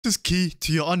This is key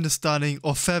to your understanding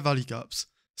of fair value gaps.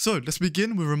 So let's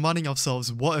begin with reminding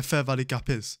ourselves what a fair value gap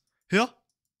is. Here,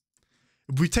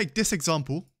 if we take this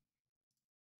example,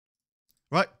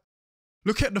 right?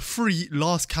 Look at the three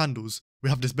last candles. We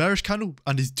have this bearish candle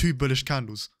and these two bullish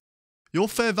candles. Your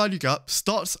fair value gap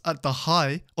starts at the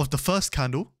high of the first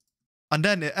candle and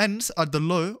then it ends at the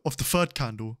low of the third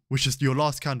candle, which is your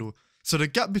last candle. So the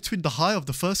gap between the high of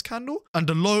the first candle and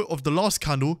the low of the last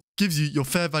candle gives you your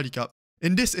fair value gap.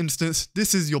 In this instance,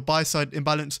 this is your buy side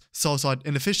imbalance, sell side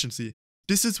inefficiency.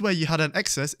 This is where you had an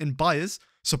excess in buyers,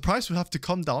 so price will have to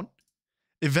come down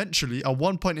eventually at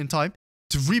one point in time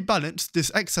to rebalance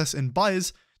this excess in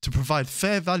buyers to provide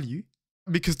fair value,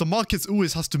 because the market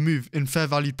always has to move in fair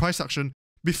value price action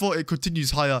before it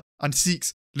continues higher and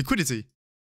seeks liquidity.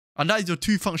 And that is your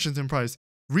two functions in price.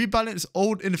 Rebalance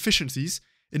old inefficiencies,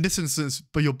 in this instance,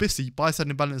 but your BISI, buy side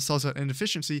imbalance, sell side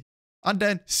inefficiency, and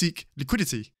then seek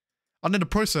liquidity. And then the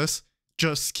process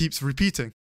just keeps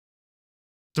repeating.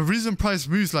 The reason price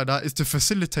moves like that is to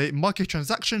facilitate market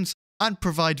transactions and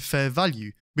provide fair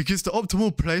value, because the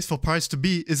optimal place for price to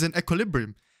be is in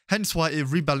equilibrium, hence why it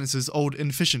rebalances old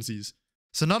inefficiencies.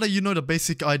 So now that you know the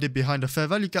basic idea behind a fair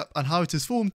value gap and how it is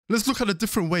formed, let's look at the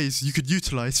different ways you could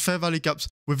utilize fair value gaps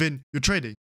within your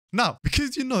trading. Now,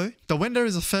 because you know that when there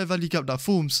is a fair value gap that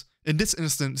forms, in this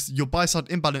instance, your buy side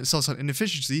imbalance, sell side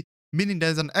inefficiency, meaning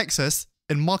there's an excess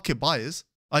in market buyers,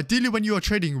 ideally when you are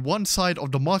trading one side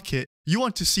of the market, you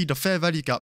want to see the fair value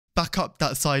gap back up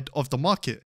that side of the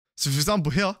market. So for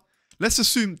example here, let's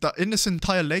assume that in this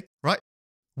entire leg, right,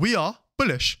 we are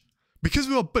bullish. Because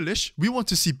we are bullish, we want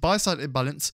to see buy side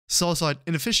imbalance, sell side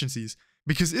inefficiencies.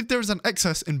 Because if there is an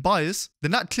excess in buyers,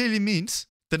 then that clearly means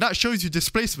that shows you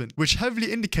displacement, which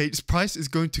heavily indicates price is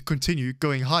going to continue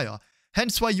going higher.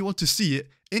 Hence why you want to see it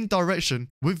in direction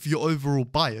with your overall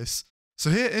bias. So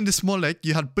here in this small leg,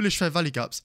 you had bullish fair value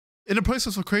gaps. In the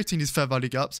process of creating these fair value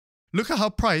gaps, look at how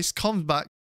price comes back,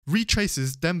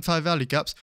 retraces them fair value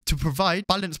gaps to provide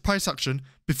balanced price action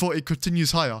before it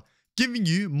continues higher, giving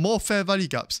you more fair value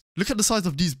gaps. Look at the size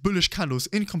of these bullish candles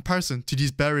in comparison to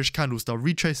these bearish candles that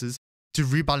retraces to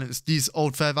rebalance these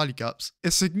old fair value gaps.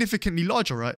 It's significantly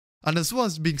larger, right? And as well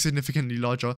as being significantly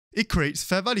larger, it creates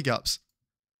fair value gaps.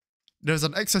 There's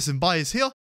an excess in buyers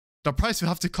here. The price will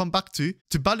have to come back to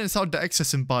balance out the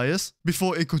excess in buyers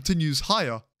before it continues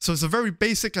higher. So it's a very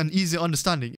basic and easy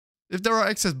understanding. If there are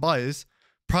excess buyers,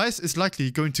 price is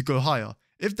likely going to go higher.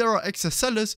 If there are excess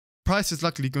sellers, price is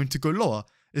likely going to go lower.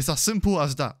 It's as simple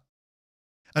as that.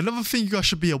 Another thing you guys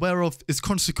should be aware of is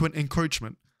consequent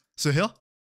encroachment. So here,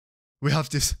 we have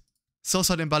this sell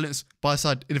side imbalance, buy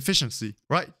side inefficiency,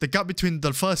 right? The gap between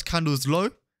the first candle's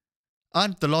low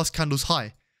and the last candle's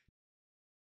high.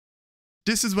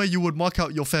 This is where you would mark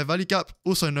out your fair value gap,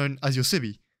 also known as your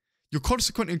CIVI. Your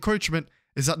consequent encroachment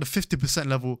is at the 50%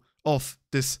 level of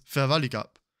this fair value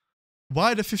gap.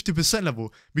 Why the 50%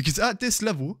 level? Because at this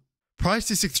level, price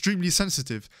is extremely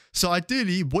sensitive. So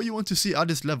ideally, what you want to see at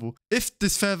this level, if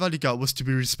this fair value gap was to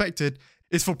be respected,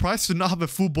 is for price to not have a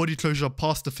full body closure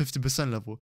past the 50%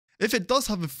 level. If it does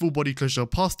have a full body closure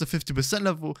past the 50%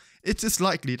 level, it is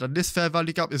likely that this fair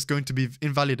value gap is going to be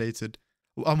invalidated.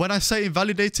 And when I say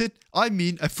invalidated, I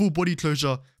mean a full body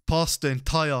closure past the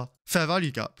entire fair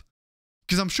value gap.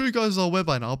 Because I'm sure you guys are aware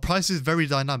by now, price is very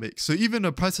dynamic. So even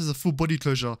though price has a full body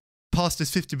closure past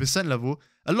this 50% level,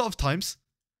 a lot of times,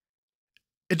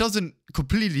 it doesn't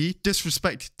completely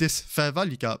disrespect this fair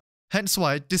value gap. Hence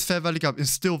why this fair value gap is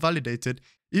still validated,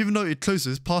 even though it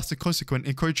closes past the consequent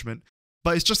encroachment.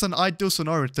 But it's just an ideal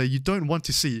scenario that you don't want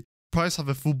to see price have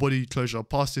a full body closure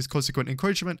past this consequent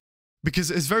encroachment,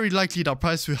 because it's very likely that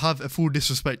price will have a full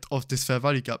disrespect of this fair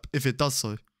value gap if it does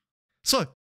so. So,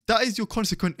 that is your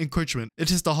consequent encroachment. It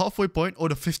is the halfway point or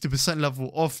the 50%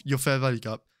 level of your fair value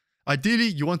gap. Ideally,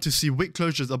 you want to see wick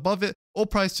closures above it or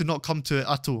price to not come to it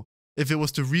at all if it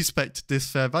was to respect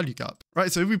this fair value gap.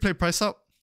 Right, so if we play price out,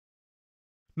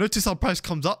 notice how price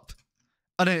comes up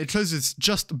and then it closes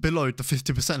just below the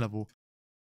 50% level.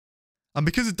 And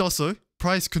because it does so,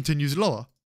 price continues lower.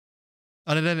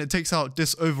 And then it takes out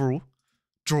this overall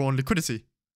draw on liquidity.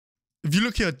 If you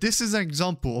look here, this is an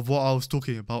example of what I was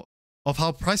talking about, of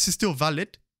how price is still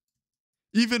valid,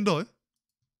 even though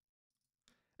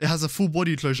it has a full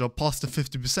body closure past the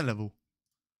 50% level.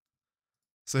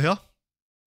 So here,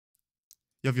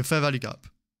 you have your fair value gap.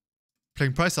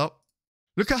 Playing price out.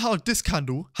 Look at how this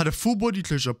candle had a full body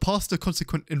closure past the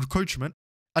consequent encroachment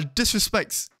and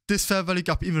disrespects this fair value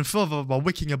gap even further by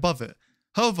wicking above it.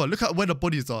 However, look at where the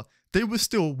bodies are. They were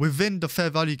still within the fair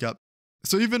value gap.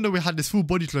 So even though we had this full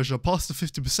body closure past the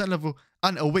 50% level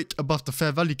and a wick above the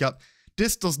fair value gap,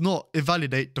 this does not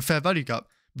invalidate the fair value gap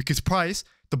because price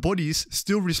the body is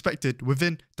still respected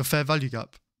within the fair value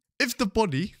gap. If the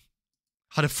body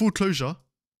had a full closure,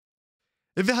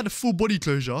 if it had a full body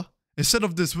closure instead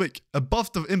of this wick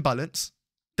above the imbalance,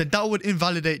 then that would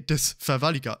invalidate this fair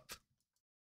value gap.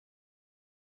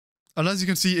 And as you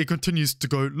can see, it continues to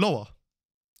go lower.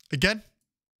 Again,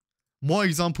 more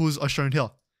examples are shown here.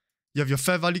 You have your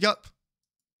fair value gap.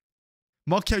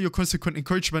 Mark out your consequent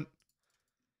encroachment.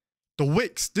 The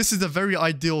wicks, this is a very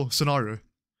ideal scenario.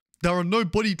 There are no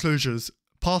body closures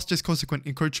past this consequent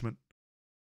encroachment.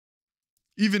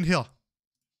 Even here,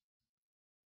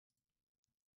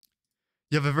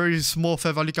 you have a very small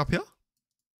fair value gap here.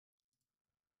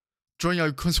 Drawing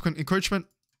out consequent encroachment,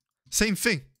 same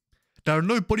thing. There are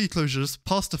no body closures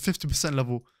past the 50%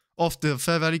 level of the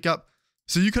fair value gap,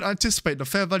 so you can anticipate the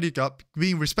fair value gap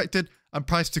being respected and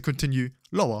price to continue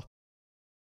lower.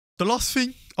 The last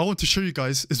thing I want to show you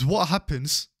guys is what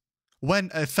happens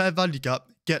when a fair value gap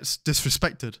gets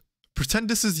disrespected. Pretend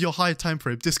this is your higher time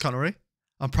frame discount array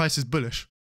and price is bullish.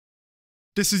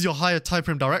 This is your higher time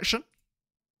frame direction,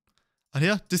 and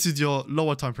here this is your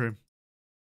lower time frame.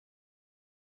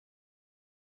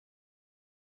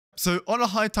 So on a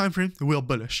high time frame, we are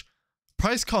bullish.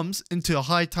 Price comes into a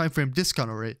high time frame discount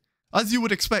array. As you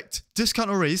would expect, discount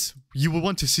arrays you will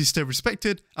want to see stay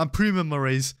respected and premium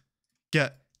arrays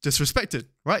get disrespected,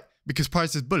 right? Because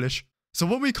price is bullish. So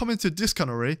when we come into a discount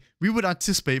array, we would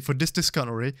anticipate for this discount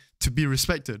array to be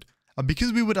respected. And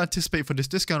because we would anticipate for this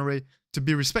discount array to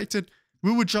be respected,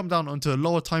 we would jump down onto a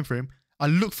lower time frame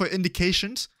and look for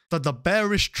indications that the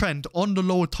bearish trend on the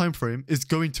lower time frame is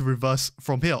going to reverse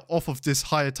from here off of this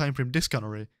higher time frame discount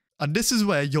array. And this is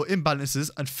where your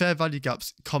imbalances and fair value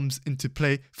gaps comes into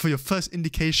play for your first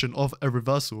indication of a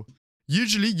reversal.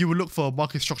 Usually you will look for a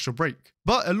market structure break,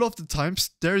 but a lot of the times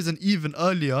there is an even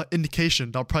earlier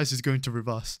indication that price is going to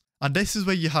reverse. And this is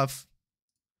where you have,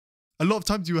 a lot of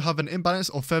times you will have an imbalance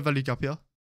or fair value gap here.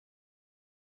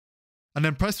 And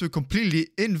then price will completely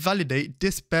invalidate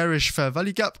this bearish fair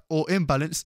value gap or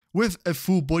imbalance with a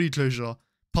full body closure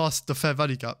past the fair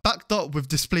value gap, backed up with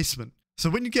displacement. So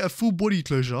when you get a full body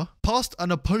closure past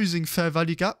an opposing fair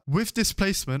value gap with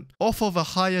displacement off of a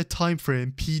higher time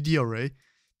frame PD array,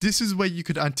 this is where you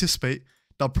could anticipate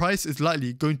that price is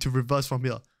likely going to reverse from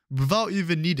here without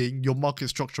even needing your market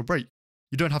structure break.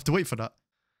 You don't have to wait for that.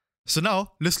 So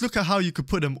now let's look at how you could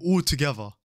put them all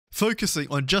together, focusing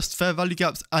on just fair value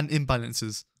gaps and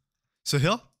imbalances. So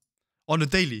here, on a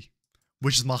daily,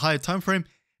 which is my higher time frame,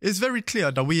 it's very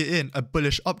clear that we are in a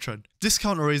bullish uptrend.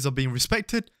 Discount arrays are being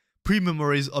respected, premium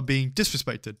arrays are being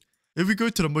disrespected. If we go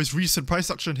to the most recent price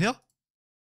action here,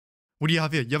 what do you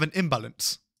have here? You have an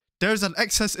imbalance. There is an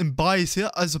excess in buyers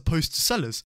here as opposed to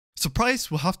sellers. So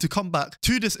price will have to come back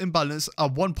to this imbalance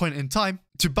at one point in time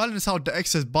to balance out the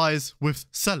excess buyers with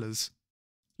sellers.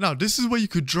 Now, this is where you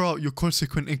could draw out your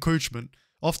consequent encroachment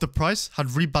after price had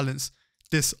rebalanced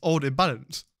this old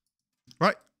imbalance,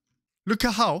 right? Look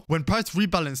at how, when price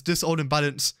rebalanced this old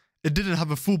imbalance, it didn't have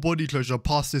a full body closure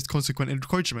past this consequent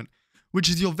encroachment, which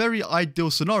is your very ideal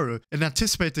scenario in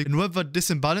anticipating whether this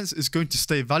imbalance is going to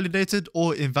stay validated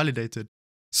or invalidated.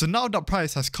 So now that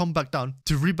price has come back down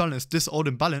to rebalance this old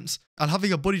imbalance and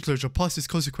having a body closure past this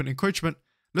consequent encroachment,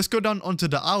 let's go down onto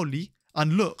the hourly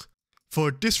and look for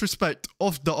a disrespect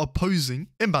of the opposing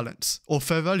imbalance or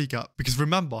fair value gap. Because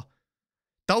remember,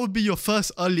 that would be your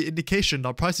first early indication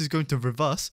that price is going to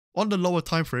reverse on the lower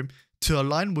time frame to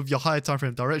align with your higher time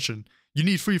frame direction. You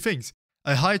need three things: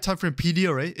 a higher time frame PD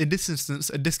array, in this instance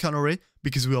a discount array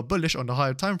because we are bullish on the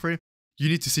higher time frame. You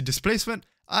need to see displacement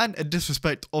and a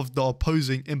disrespect of the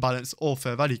opposing imbalance or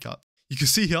fair value gap. You can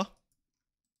see here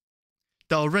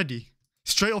that already,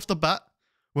 straight off the bat,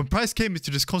 when price came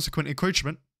into this consequent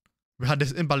encroachment, we had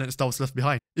this imbalance that was left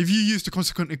behind. If you use the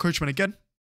consequent encroachment again,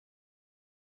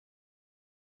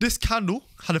 this candle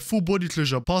had a full body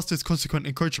closure past its consequent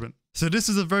encroachment. So this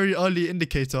is a very early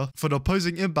indicator for the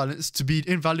opposing imbalance to be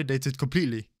invalidated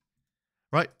completely,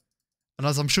 right? And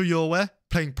as I'm sure you're aware,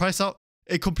 playing price out,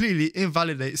 it completely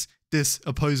invalidates this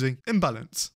opposing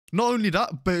imbalance. Not only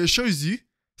that, but it shows you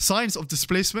signs of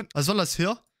displacement, as well as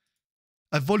here,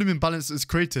 a volume imbalance is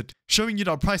created, showing you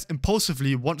that price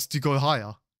impulsively wants to go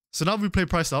higher. So now we play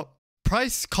price out.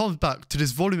 Price comes back to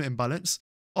this volume imbalance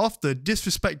after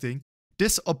disrespecting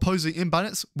this opposing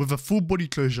imbalance with a full body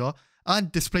closure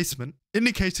and displacement,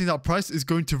 indicating that price is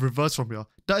going to reverse from here.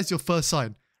 That is your first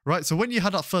sign, right? So when you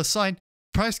had that first sign,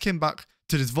 price came back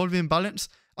to this volume imbalance,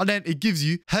 and then it gives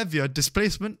you heavier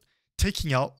displacement,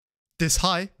 taking out this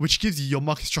high, which gives you your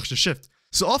market structure shift.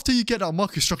 So after you get that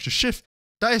market structure shift,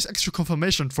 that is extra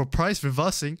confirmation for price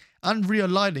reversing and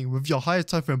realigning with your higher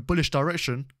time frame bullish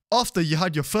direction after you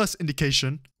had your first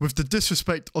indication with the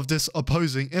disrespect of this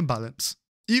opposing imbalance.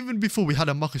 Even before we had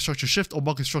a market structure shift or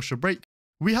market structure break,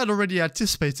 we had already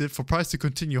anticipated for price to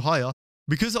continue higher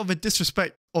because of a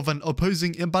disrespect of an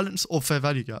opposing imbalance or fair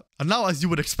value gap. And now, as you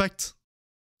would expect,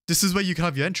 this is where you can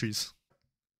have your entries.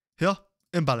 Here,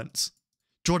 imbalance.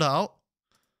 Draw that out.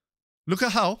 Look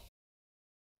at how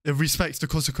it respects the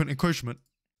consequent encroachment.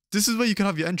 This is where you can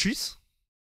have your entries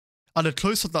at a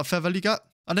close of that fair value gap,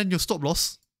 and then your stop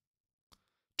loss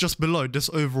just below this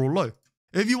overall low.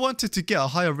 If you wanted to get a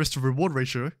higher risk to reward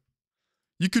ratio,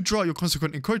 you could draw out your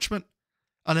consequent encroachment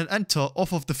and then enter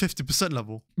off of the 50%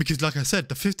 level. Because like I said,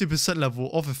 the 50%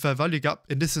 level of a fair value gap,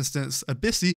 in this instance a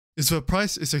BISI, is where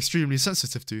price is extremely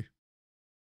sensitive to.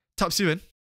 Taps you in.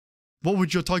 What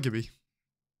would your target be?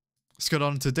 Let's go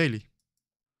down to daily.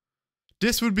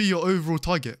 This would be your overall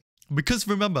target. Because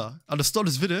remember, at the start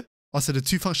of this video, I said the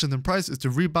two functions in price is to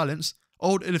rebalance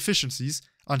old inefficiencies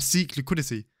and seek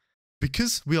liquidity.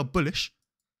 Because we are bullish,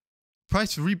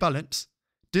 price rebalance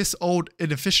this old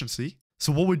inefficiency.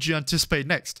 So what would you anticipate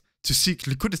next? To seek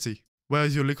liquidity. Where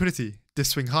is your liquidity? This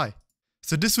swing high.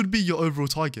 So this would be your overall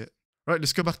target. Right,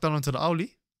 let's go back down onto the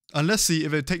hourly. And let's see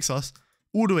if it takes us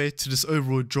all the way to this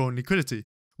overall drawn liquidity.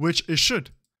 Which it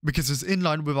should. Because it's in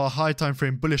line with our high time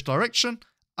frame bullish direction.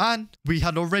 And we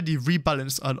had already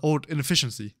rebalanced an old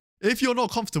inefficiency. If you're not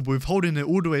comfortable with holding it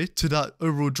all the way to that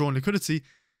overall drawn liquidity,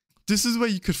 this is where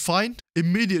you could find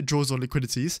immediate draws on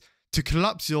liquidities to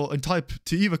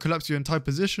either collapse your entire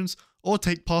positions or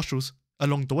take partials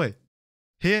along the way.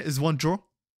 Here is one draw.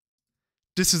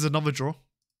 This is another draw.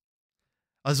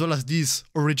 As well as these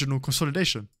original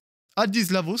consolidation. At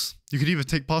these levels, you could either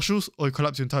take partials or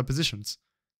collapse your entire positions.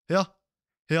 Here,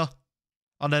 here,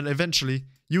 and then eventually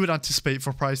you would anticipate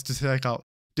for price to take out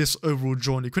this overall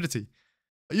drawn liquidity.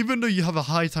 Even though you have a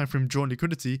high time frame drawn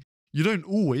liquidity, you don't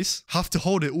always have to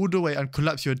hold it all the way and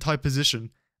collapse your entire position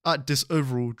at this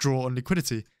overall draw on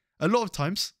liquidity. A lot of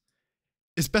times,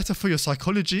 it's better for your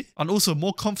psychology and also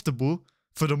more comfortable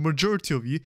for the majority of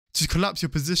you to collapse your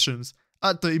positions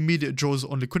at the immediate draws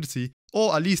on liquidity,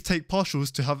 or at least take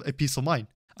partials to have a peace of mind.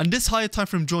 And this higher time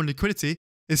frame drawn liquidity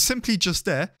is simply just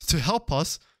there to help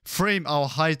us frame our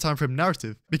high time frame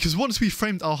narrative. Because once we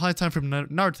framed our high time frame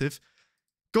narrative,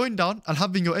 going down and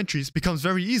having your entries becomes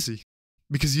very easy.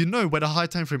 Because you know where the high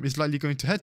time frame is likely going to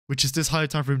head, which is this higher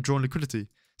time frame drawn liquidity.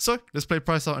 So let's play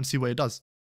price out and see what it does.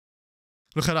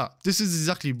 Look at that. This is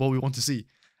exactly what we want to see.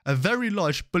 A very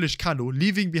large bullish candle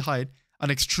leaving behind an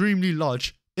extremely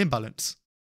large imbalance.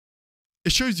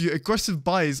 It shows you aggressive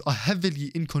buyers are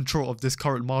heavily in control of this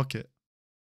current market.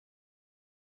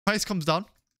 Price comes down.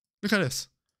 Look at this.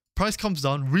 Price comes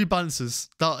down, rebalances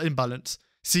that imbalance,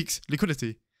 seeks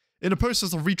liquidity. In the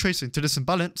process of retracing to this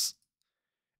imbalance,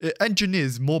 it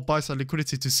engineers more buy-side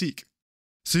liquidity to seek.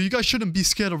 So you guys shouldn't be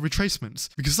scared of retracements,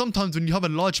 because sometimes when you have a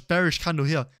large bearish candle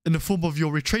here in the form of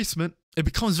your retracement, it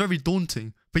becomes very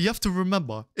daunting. But you have to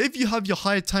remember, if you have your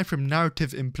higher time frame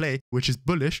narrative in play, which is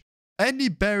bullish, any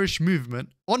bearish movement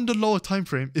on the lower time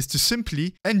frame is to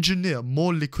simply engineer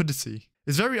more liquidity.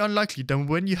 It's very unlikely that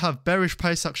when you have bearish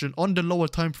price action on the lower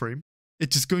time frame,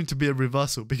 it is going to be a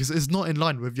reversal because it's not in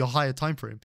line with your higher time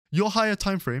frame. Your higher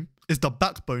time frame is the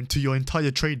backbone to your entire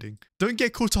trading. Don't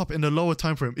get caught up in the lower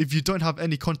time frame if you don't have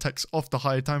any context of the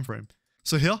higher time frame.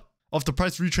 So here, after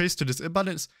price retrace to this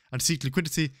imbalance and seek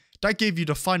liquidity, that gave you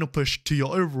the final push to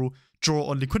your overall draw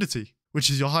on liquidity, which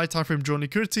is your high time frame draw on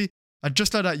liquidity. And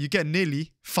just like that, you get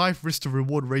nearly 5 risk to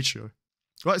reward ratio.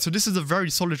 Right, so this is a very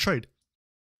solid trade.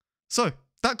 So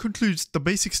that concludes the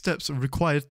basic steps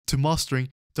required to mastering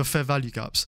the fair value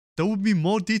gaps. There will be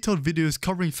more detailed videos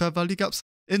covering fair value gaps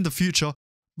in the future,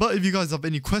 but if you guys have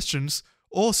any questions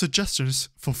or suggestions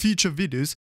for future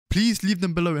videos, please leave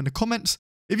them below in the comments.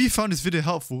 If you found this video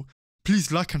helpful,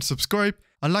 please like and subscribe,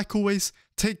 and like always,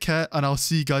 take care and I'll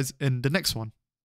see you guys in the next one.